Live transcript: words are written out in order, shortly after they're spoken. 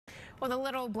Well, the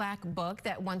little black book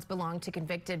that once belonged to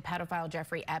convicted pedophile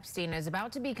Jeffrey Epstein is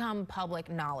about to become public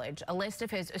knowledge. A list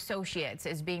of his associates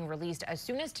is being released as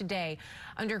soon as today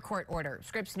under court order.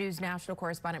 Scripps News national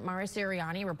correspondent Mara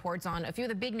Sirianni reports on a few of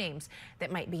the big names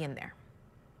that might be in there.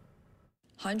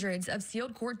 Hundreds of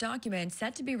sealed court documents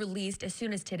set to be released as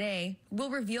soon as today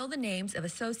will reveal the names of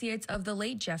associates of the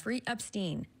late Jeffrey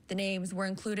Epstein. The names were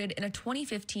included in a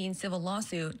 2015 civil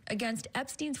lawsuit against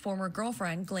Epstein's former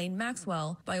girlfriend, Ghislaine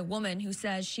Maxwell, by a woman who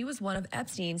says she was one of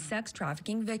Epstein's sex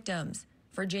trafficking victims.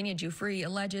 Virginia Giuffre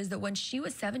alleges that when she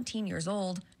was 17 years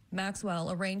old,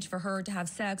 Maxwell arranged for her to have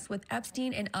sex with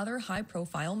Epstein and other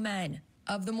high-profile men.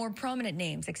 Of the more prominent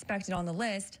names expected on the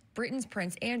list, Britain's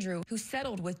Prince Andrew, who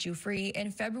settled with Giuffre in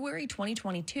February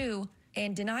 2022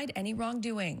 and denied any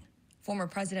wrongdoing. Former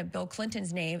President Bill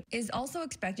Clinton's name is also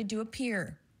expected to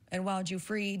appear. And while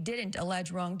Giuffre didn't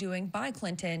allege wrongdoing by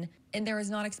Clinton, and there is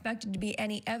not expected to be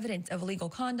any evidence of illegal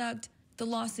conduct, the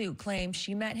lawsuit claims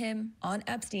she met him on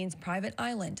Epstein's private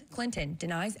island Clinton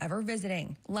denies ever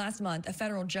visiting. Last month, a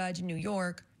federal judge in New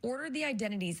York ordered the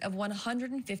identities of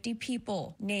 150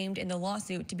 people named in the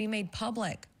lawsuit to be made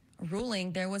public,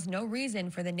 ruling there was no reason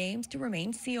for the names to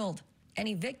remain sealed.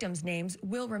 Any victims' names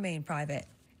will remain private.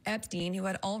 Epstein, who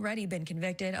had already been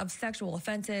convicted of sexual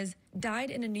offenses, died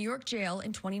in a New York jail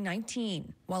in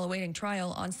 2019 while awaiting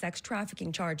trial on sex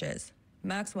trafficking charges.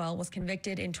 Maxwell was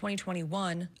convicted in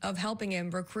 2021 of helping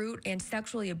him recruit and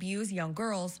sexually abuse young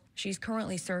girls. She's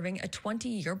currently serving a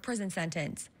 20-year prison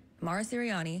sentence. Mara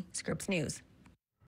Sirianni, Scripps News.